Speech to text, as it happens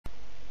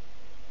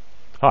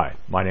Hi,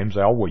 my name's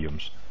Al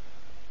Williams.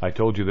 I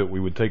told you that we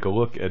would take a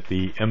look at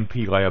the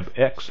MPLAB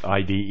X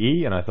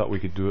IDE, and I thought we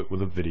could do it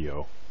with a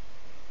video.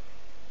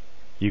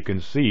 You can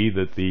see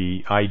that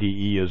the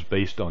IDE is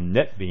based on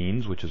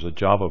NetBeans, which is a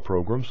Java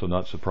program, so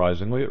not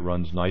surprisingly it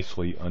runs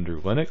nicely under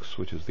Linux,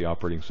 which is the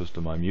operating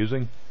system I'm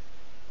using.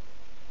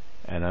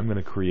 And I'm going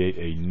to create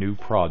a new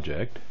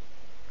project.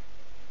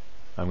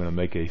 I'm going to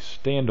make a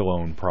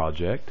standalone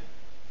project.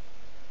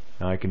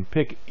 Now I can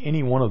pick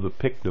any one of the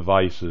PICK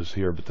devices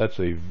here, but that's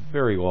a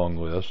very long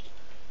list.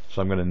 So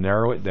I'm going to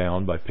narrow it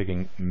down by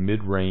picking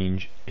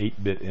mid-range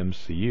 8-bit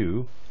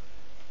MCU.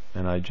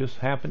 And I just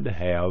happen to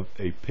have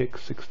a PICK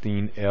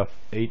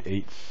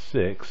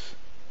 16F886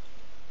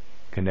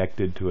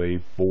 connected to a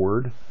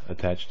board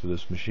attached to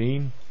this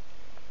machine.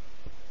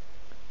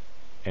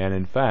 And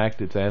in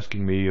fact, it's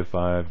asking me if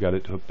I've got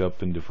it hooked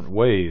up in different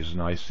ways. An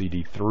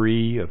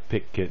ICD3, a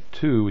PICKit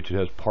 2, which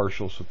has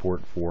partial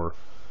support for,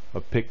 a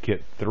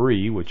PICKit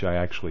 3, which I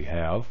actually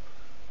have.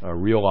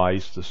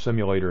 Realize the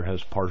simulator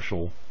has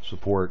partial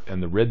support,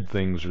 and the red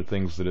things are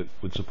things that it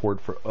would support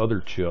for other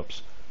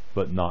chips,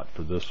 but not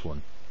for this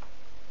one.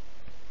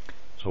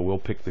 So we'll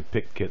pick the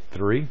PICKit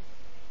 3.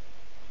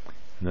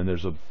 And then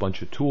there's a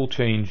bunch of tool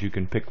chains you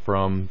can pick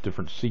from,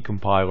 different C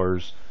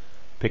compilers,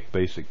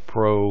 PICKBasic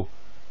Pro,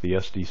 the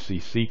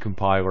SDCC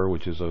compiler,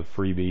 which is a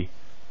freebie,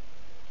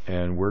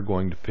 and we're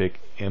going to pick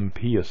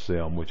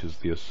MPAssim, which is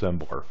the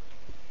assembler.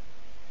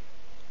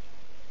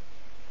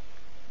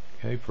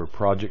 Okay, for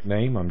project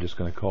name, I'm just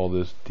going to call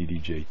this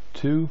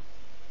DDJ2.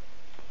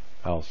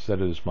 I'll set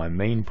it as my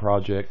main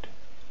project,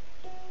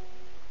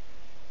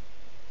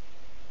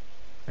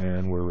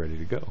 and we're ready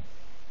to go.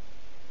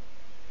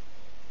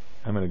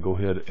 I'm going to go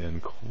ahead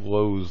and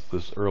close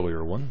this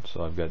earlier one.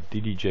 So I've got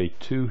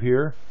DDJ2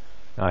 here.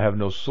 Now I have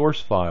no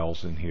source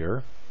files in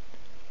here.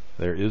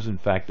 There is in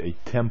fact a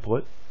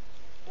template,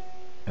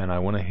 and I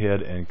went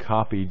ahead and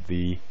copied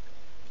the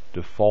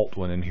default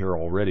one in here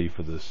already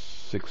for the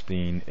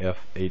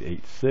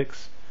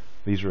 16F886.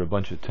 These are a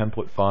bunch of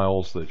template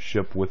files that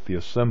ship with the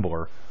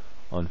assembler.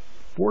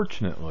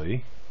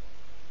 Unfortunately,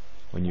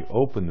 when you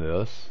open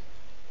this,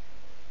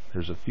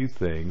 there's a few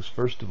things.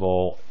 First of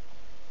all,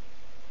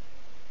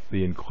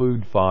 the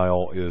include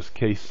file is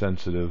case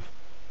sensitive,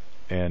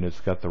 and it's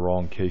got the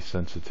wrong case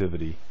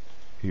sensitivity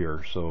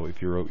here. So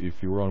if you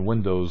were on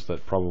Windows,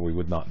 that probably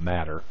would not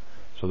matter.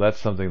 So that's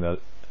something that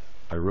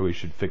I really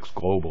should fix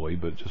globally,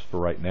 but just for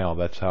right now,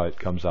 that's how it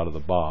comes out of the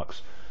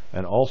box.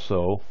 And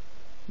also,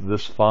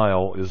 this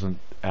file isn't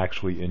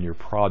actually in your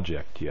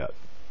project yet.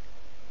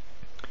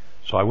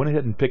 So I went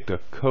ahead and picked a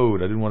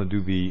code. I didn't want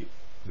to do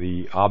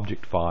the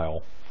object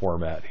file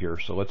format here,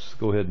 so let's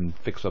go ahead and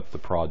fix up the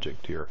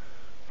project here.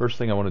 First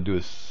thing I want to do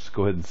is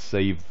go ahead and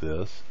save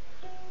this,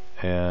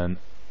 and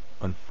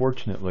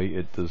unfortunately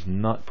it does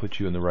not put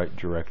you in the right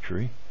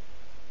directory.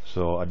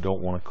 So I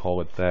don't want to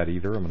call it that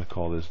either. I'm going to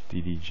call this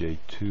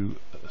DDJ2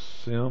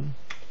 sim.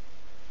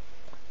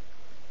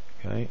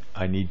 Okay,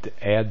 I need to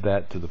add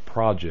that to the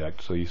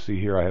project. So you see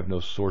here I have no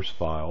source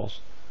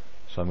files.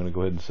 So I'm going to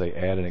go ahead and say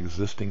add an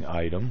existing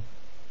item.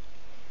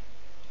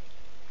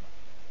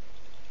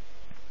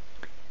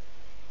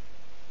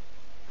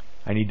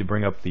 I need to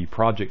bring up the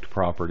project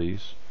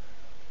properties.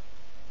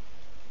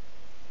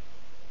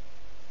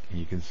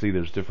 You can see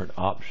there's different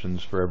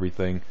options for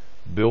everything.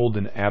 Build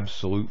in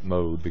absolute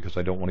mode because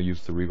I don't want to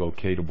use the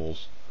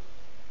relocatables.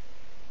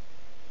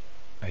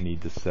 I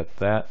need to set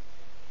that,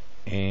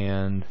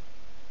 and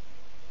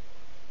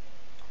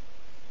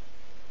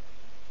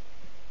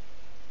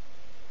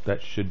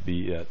that should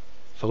be it.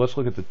 So let's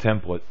look at the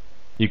template.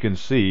 You can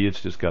see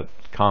it's just got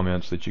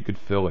comments that you could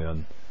fill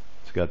in.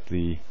 It's got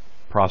the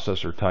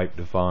processor type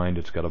defined.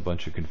 It's got a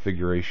bunch of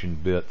configuration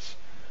bits.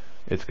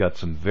 It's got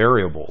some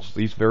variables.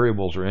 These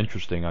variables are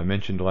interesting. I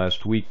mentioned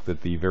last week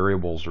that the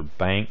variables are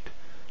banked.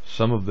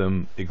 Some of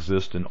them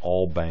exist in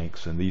all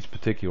banks, and these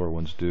particular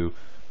ones do.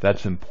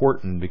 That's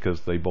important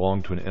because they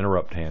belong to an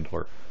interrupt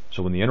handler.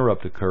 So when the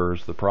interrupt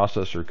occurs, the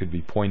processor could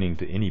be pointing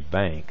to any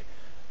bank,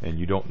 and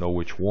you don't know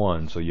which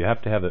one. So you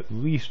have to have at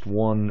least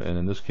one, and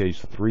in this case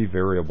 3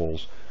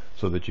 variables,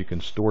 so that you can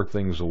store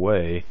things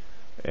away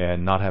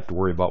and not have to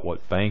worry about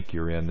what bank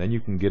you're in. Then you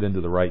can get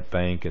into the right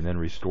bank and then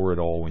restore it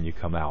all when you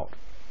come out.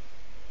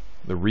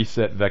 The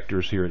reset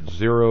vectors here at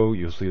 0,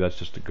 you'll see that's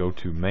just a go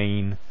to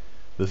main.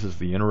 This is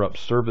the interrupt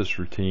service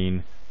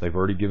routine. They've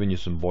already given you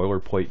some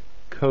boilerplate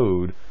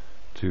code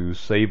to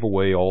save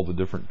away all the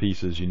different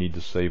pieces you need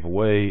to save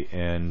away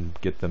and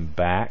get them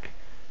back.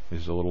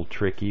 This is a little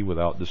tricky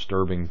without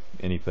disturbing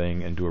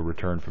anything, and do a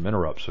return from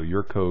interrupt. So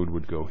your code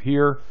would go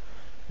here,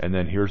 and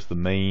then here's the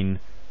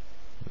main.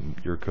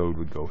 Your code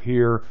would go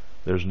here.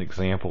 There's an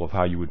example of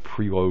how you would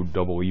preload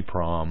double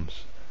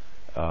EPROMs,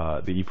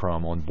 the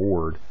EPROM on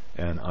board,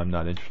 and I'm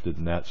not interested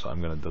in that, so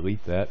I'm going to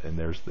delete that, and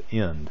there's the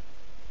end.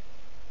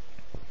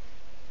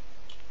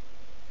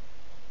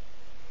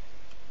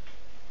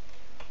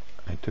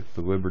 I took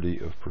the liberty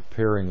of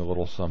preparing a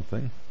little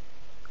something.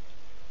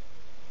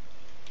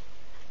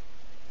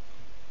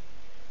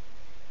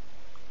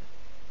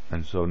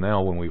 And so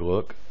now when we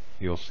look,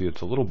 you'll see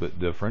it's a little bit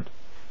different.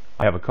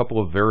 I have a couple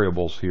of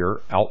variables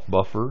here, out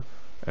buffer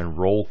and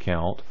roll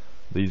count.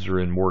 These are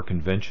in more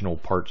conventional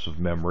parts of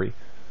memory.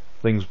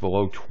 Things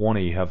below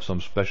 20 have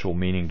some special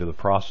meaning to the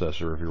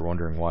processor if you're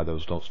wondering why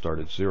those don't start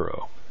at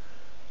 0.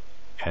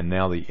 And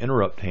now the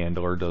interrupt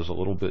handler does a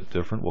little bit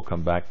different. We'll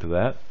come back to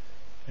that.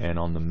 And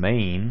on the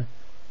main,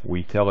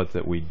 we tell it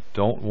that we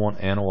don't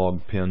want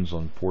analog pins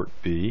on port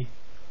B.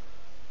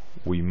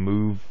 We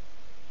move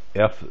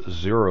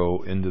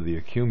F0 into the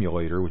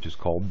accumulator, which is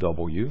called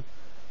W.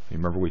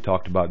 Remember we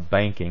talked about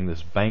banking.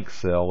 This bank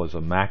cell is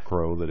a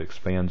macro that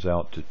expands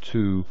out to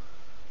 2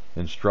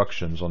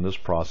 instructions on this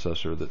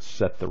processor that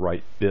set the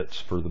right bits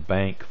for the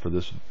bank for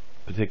this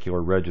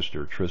particular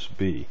register, tris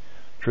B.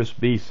 Tris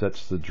B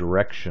sets the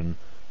direction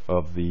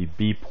of the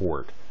B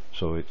port,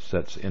 so it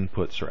sets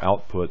inputs or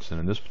outputs, and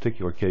in this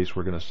particular case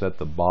we're going to set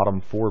the bottom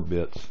 4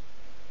 bits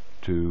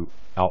to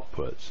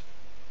outputs.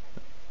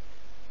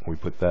 We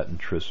put that in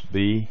tris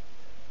B.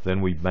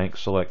 Then we bank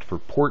select for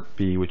port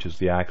B, which is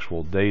the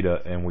actual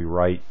data, and we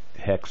write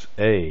hex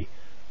A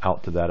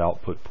out to that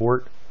output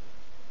port,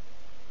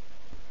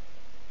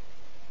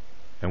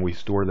 and we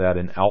store that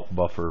in out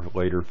buffer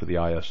later for the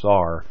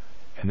ISR,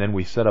 and then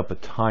we set up a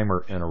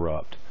timer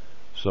interrupt.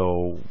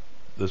 So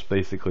this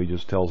basically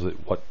just tells it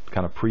what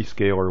kind of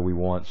prescaler we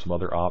want, some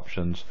other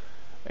options,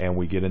 and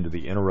we get into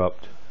the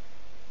interrupt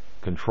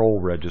control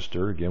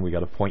register. Again, we got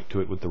to point to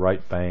it with the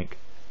right bank.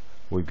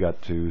 We've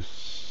got to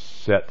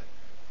set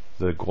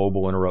the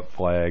global interrupt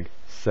flag,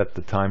 set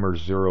the timer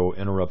 0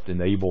 interrupt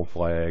enable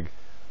flag.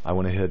 I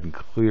went ahead and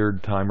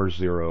cleared timer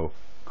 0,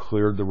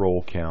 cleared the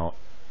roll count,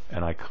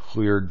 and I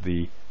cleared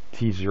the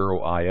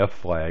T0IF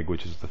flag,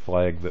 which is the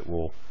flag that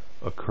will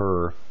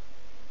occur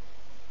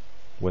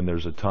when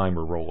there's a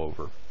timer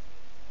rollover.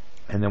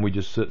 And then we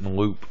just sit in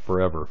loop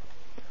forever.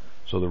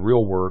 So the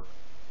real work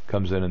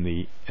comes in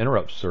the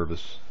interrupt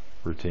service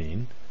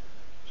routine.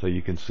 So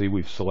you can see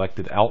we've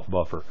selected out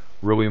buffer.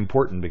 Really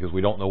important because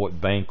we don't know what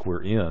bank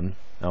we're in.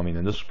 I mean,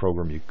 in this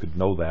program you could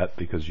know that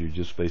because you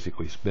just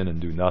basically spin and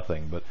do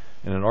nothing. But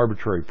in an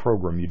arbitrary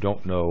program you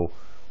don't know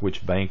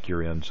which bank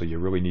you're in, so you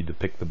really need to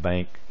pick the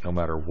bank no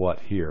matter what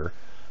here.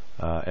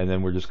 And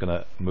then we're just going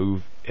to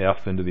move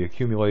F into the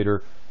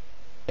accumulator,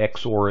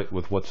 XOR it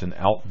with what's in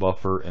out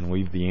buffer, and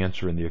leave the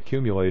answer in the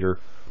accumulator.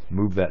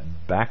 Move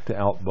that back to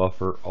out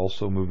buffer,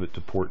 also move it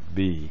to port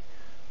B,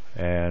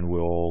 and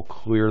we'll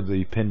clear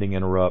the pending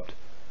interrupt,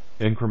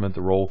 increment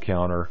the roll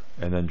counter,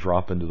 and then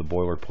drop into the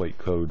boilerplate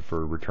code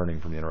for returning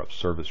from the interrupt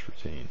service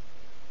routine.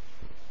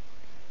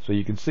 So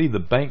you can see the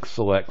bank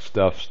select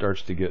stuff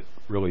starts to get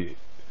really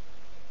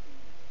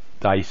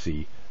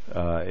dicey.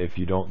 If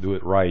you don't do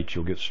it right,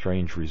 you'll get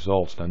strange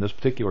results. Now in this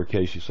particular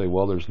case you say,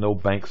 well, there's no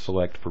bank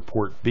select for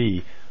port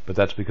B, but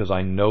that's because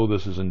I know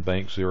this is in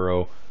bank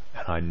 0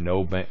 and I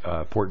know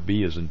port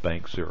B is in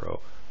bank 0.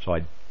 So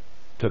I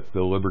took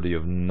the liberty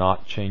of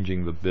not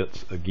changing the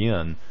bits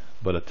again,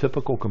 but a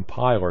typical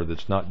compiler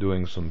that's not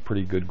doing some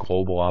pretty good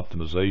global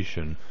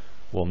optimization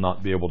will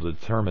not be able to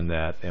determine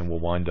that and will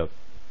wind up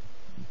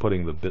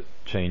putting the bit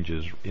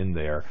changes in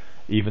there,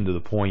 even to the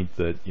point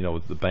that, you know,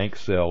 the bank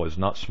cell is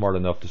not smart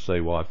enough to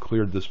say, well, I've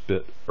cleared this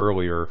bit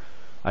earlier,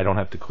 I don't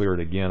have to clear it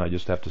again, I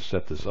just have to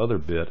set this other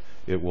bit.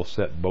 It will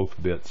set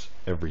both bits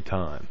every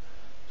time.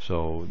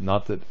 So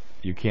not that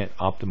you can't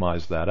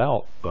optimize that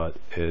out, but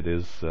it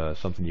is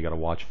something you got to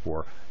watch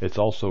for. It's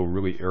also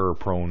really error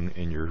prone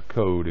in your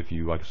code. If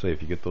you, like I say,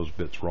 if you get those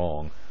bits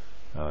wrong,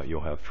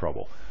 you'll have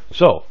trouble.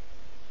 So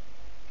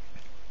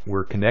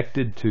we're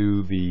connected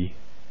to the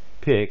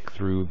PIC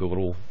through the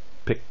little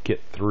PICKit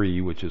 3,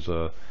 which is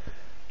a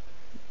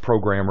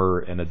programmer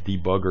and a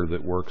debugger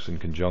that works in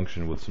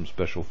conjunction with some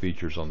special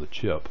features on the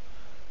chip.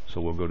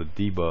 So we'll go to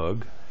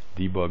debug,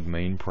 debug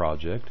main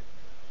project,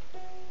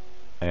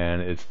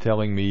 and it's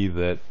telling me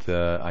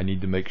that I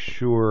need to make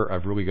sure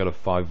I've really got a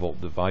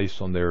 5-volt device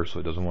on there, so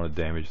it doesn't want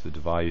to damage the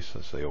device.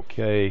 I say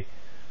OK,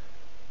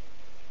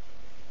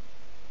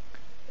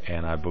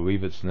 and I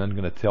believe it's then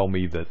going to tell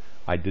me that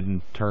I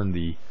didn't turn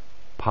the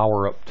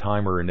power up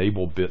timer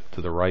enable bit to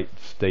the right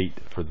state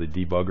for the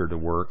debugger to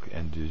work,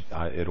 and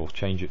it'll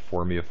change it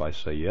for me if I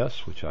say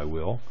yes, which I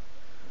will.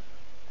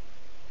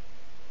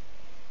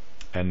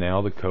 And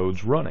now the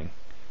code's running.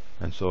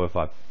 And so if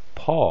I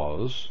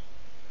pause,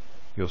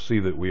 you'll see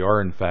that we are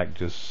in fact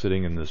just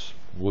sitting in this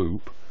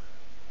loop.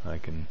 I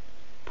can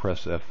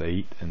press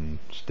F8 and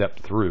step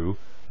through.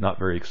 Not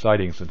very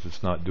exciting since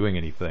it's not doing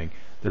anything.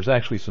 There's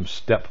actually some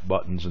step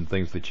buttons and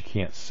things that you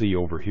can't see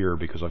over here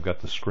because I've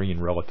got the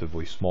screen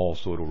relatively small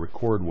so it'll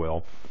record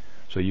well.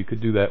 So you could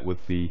do that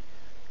with the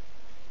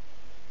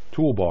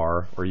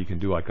toolbar, or you can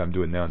do like I'm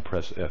doing now and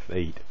press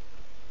F8.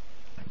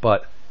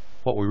 But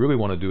what we really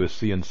want to do is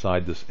see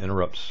inside this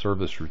interrupt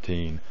service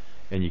routine,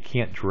 and you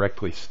can't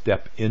directly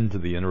step into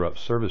the interrupt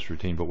service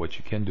routine, but what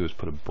you can do is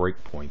put a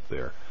breakpoint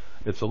there.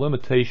 It's a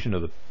limitation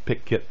of the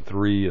PICKit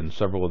 3 and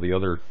several of the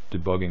other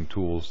debugging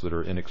tools that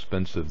are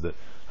inexpensive that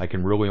I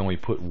can really only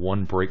put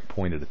one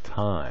breakpoint at a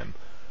time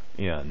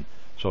in.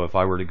 So if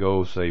I were to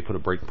go, say, put a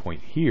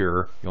breakpoint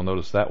here, you'll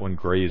notice that one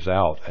grays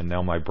out, and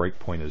now my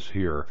breakpoint is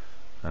here.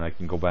 And I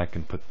can go back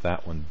and put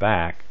that one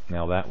back.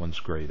 Now that one's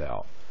grayed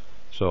out.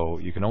 So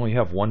you can only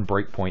have one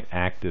breakpoint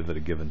active at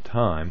a given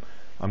time.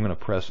 I'm going to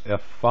press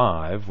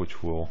F5,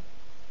 which will,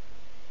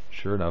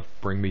 sure enough,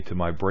 bring me to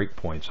my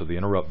breakpoint. So the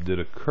interrupt did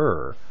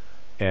occur.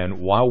 And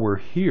while we're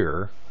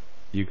here,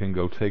 you can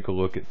go take a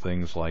look at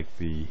things like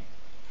the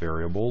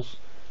variables.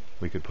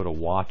 We could put a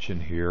watch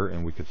in here,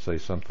 and we could say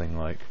something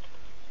like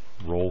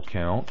roll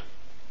count.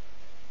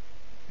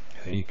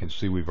 And you can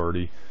see we've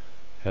already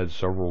had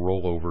several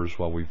rollovers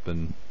while we've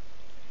been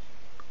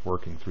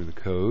working through the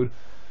code.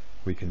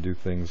 We can do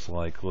things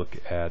like look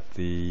at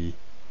the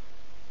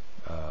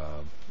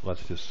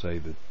let's just say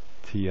the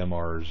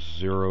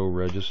TMR0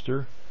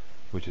 register,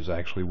 which is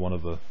actually one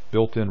of the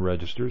built-in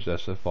registers,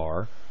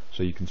 SFR.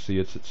 So you can see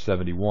it's at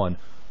 71.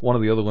 One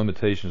of the other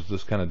limitations of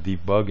this kind of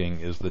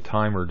debugging is the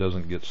timer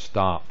doesn't get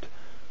stopped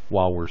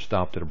while we're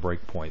stopped at a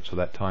breakpoint. So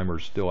that timer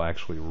is still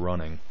actually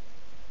running.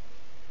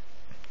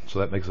 So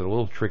that makes it a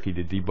little tricky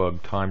to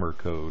debug timer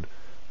code,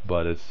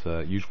 but it's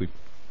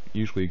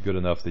usually good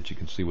enough that you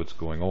can see what's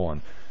going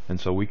on. And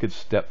so we could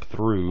step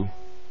through.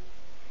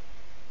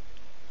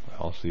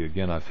 I'll see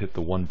again, I've hit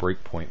the one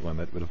breakpoint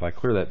limit, but if I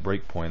clear that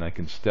breakpoint, I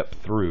can step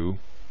through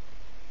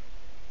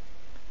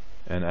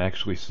and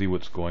actually see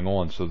what's going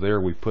on. So there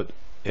we put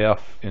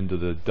F into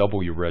the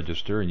W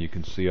register, and you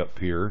can see up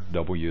here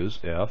W is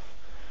F,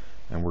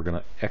 and we're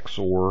going to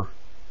XOR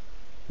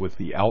with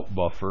the out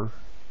buffer.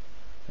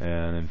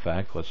 And in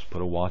fact, let's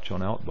put a watch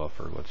on out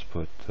buffer. Let's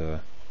put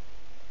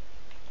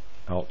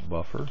out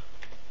buffer.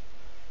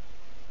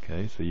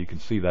 Okay, so you can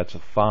see that's a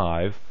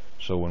 5.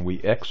 So when we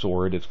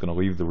XOR it, it's going to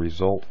leave the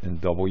result in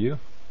W.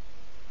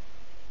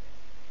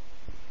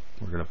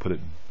 We're going to put it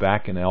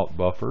back in out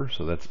buffer,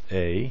 so that's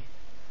A.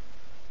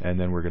 And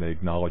then we're going to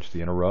acknowledge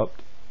the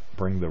interrupt,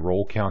 bring the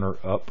roll counter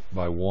up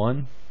by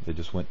 1. It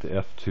just went to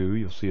F2.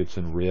 You'll see it's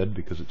in red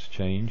because it's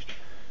changed.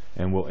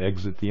 And we'll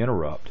exit the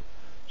interrupt.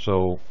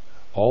 So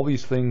all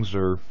these things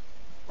are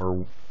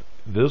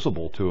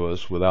visible to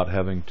us without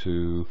having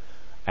to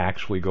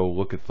actually go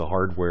look at the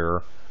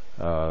hardware,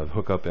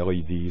 hook up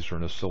LEDs or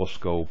an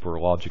oscilloscope or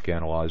a logic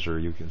analyzer.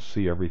 You can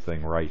see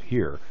everything right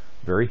here.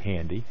 Very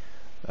handy.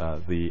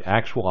 The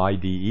actual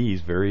IDE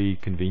is very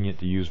convenient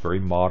to use, very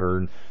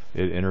modern.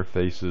 It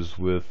interfaces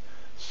with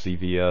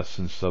CVS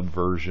and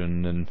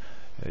Subversion, and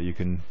you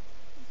can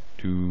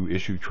do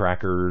issue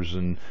trackers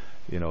and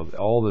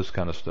all this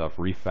kind of stuff,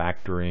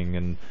 refactoring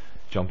and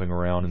jumping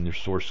around in your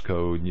source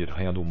code, and you'd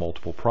handle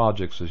multiple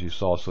projects as you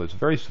saw. So it's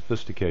very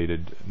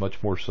sophisticated,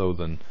 much more so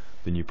than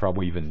you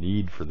probably even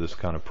need for this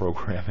kind of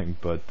programming,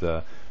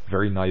 but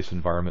very nice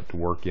environment to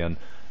work in.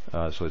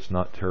 So it's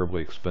not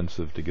terribly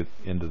expensive to get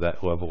into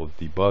that level of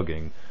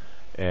debugging,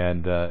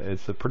 and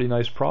it's a pretty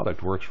nice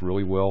product. Works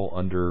really well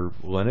under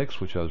Linux,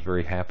 which I was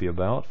very happy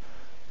about,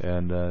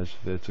 and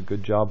it's a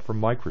good job from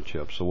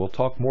Microchip. So we'll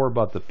talk more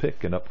about the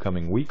PIC in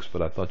upcoming weeks,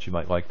 but I thought you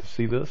might like to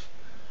see this,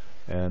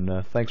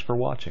 and thanks for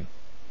watching.